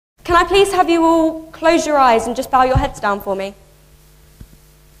Can I please have you all close your eyes and just bow your heads down for me?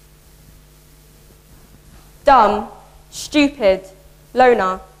 Dumb, stupid,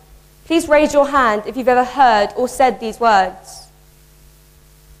 loner. Please raise your hand if you've ever heard or said these words.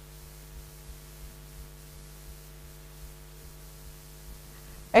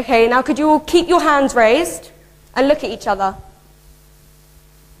 Okay, now could you all keep your hands raised and look at each other?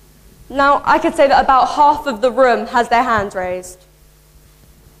 Now, I could say that about half of the room has their hands raised.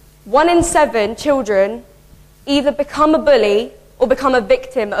 1 in 7 children either become a bully or become a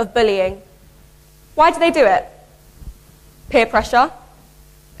victim of bullying. Why do they do it? Peer pressure,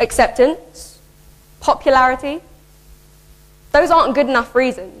 acceptance, popularity. Those aren't good enough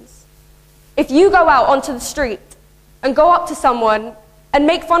reasons. If you go out onto the street and go up to someone and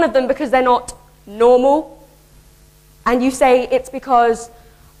make fun of them because they're not normal, and you say it's because,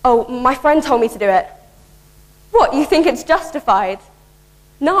 oh, my friend told me to do it. What, you think it's justified?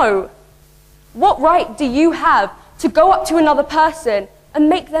 No. What right do you have to go up to another person and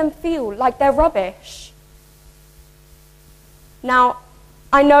make them feel like they're rubbish? Now,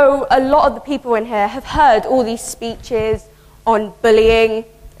 I know a lot of the people in here have heard all these speeches on bullying,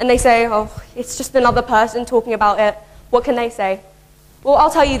 and they say, oh, it's just another person talking about it. What can they say? Well,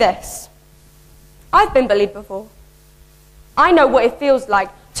 I'll tell you this. I've been bullied before. I know what it feels like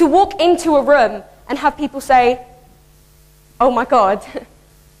to walk into a room and have people say, oh my God,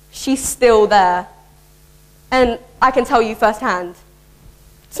 she's still there. And I can tell you firsthand,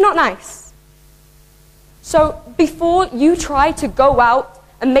 it's not nice. So before you try to go out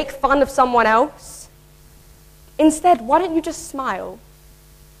and make fun of someone else, instead, why don't you just smile?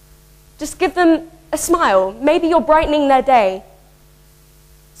 Just give them a smile. Maybe you're brightening their day.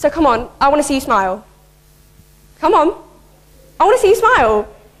 So come on, I want to see you smile. Come on, I want to see you smile.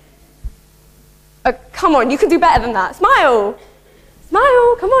 Come on, you can do better than that. Smile.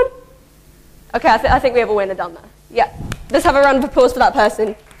 Smile, come on. Okay, I think we have a winner done there. Yeah, let's have a round of applause for that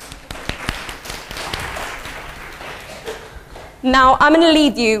person. Now, I'm going to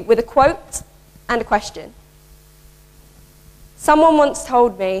leave you with a quote and a question. Someone once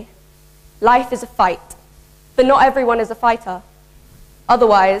told me, life is a fight, but not everyone is a fighter.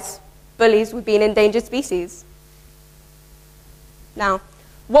 Otherwise, bullies would be an endangered species. Now,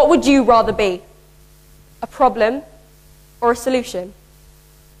 what would you rather be? A problem or a solution?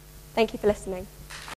 Thank you for listening.